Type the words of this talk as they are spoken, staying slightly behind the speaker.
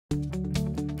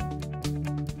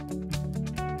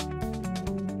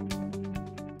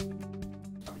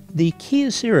The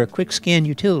Kyocera Quick Scan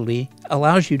utility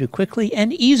allows you to quickly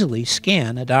and easily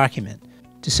scan a document.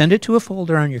 To send it to a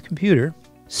folder on your computer,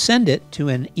 send it to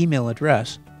an email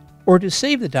address, or to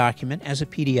save the document as a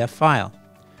PDF file.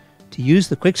 To use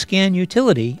the Quick Scan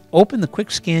utility, open the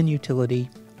Quick Scan utility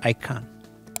icon.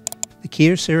 The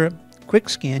Kyocera Quick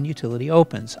Scan utility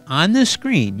opens. On this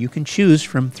screen, you can choose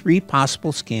from 3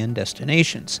 possible scan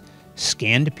destinations.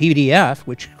 Scan to PDF,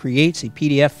 which creates a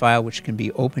PDF file which can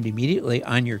be opened immediately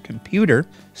on your computer.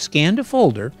 Scan to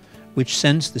folder, which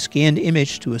sends the scanned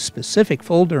image to a specific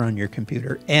folder on your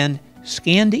computer. And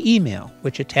scan to email,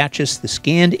 which attaches the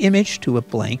scanned image to a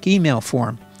blank email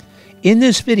form. In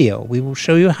this video, we will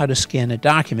show you how to scan a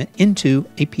document into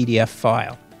a PDF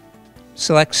file.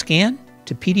 Select Scan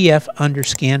to PDF under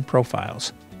Scan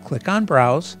Profiles. Click on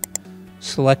Browse.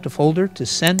 Select a folder to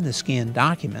send the scanned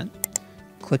document.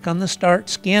 Click on the Start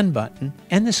Scan button,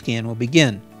 and the scan will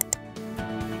begin.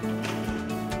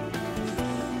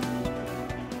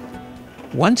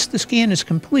 Once the scan is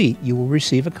complete, you will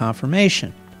receive a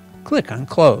confirmation. Click on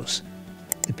Close.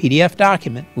 The PDF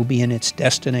document will be in its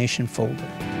destination folder.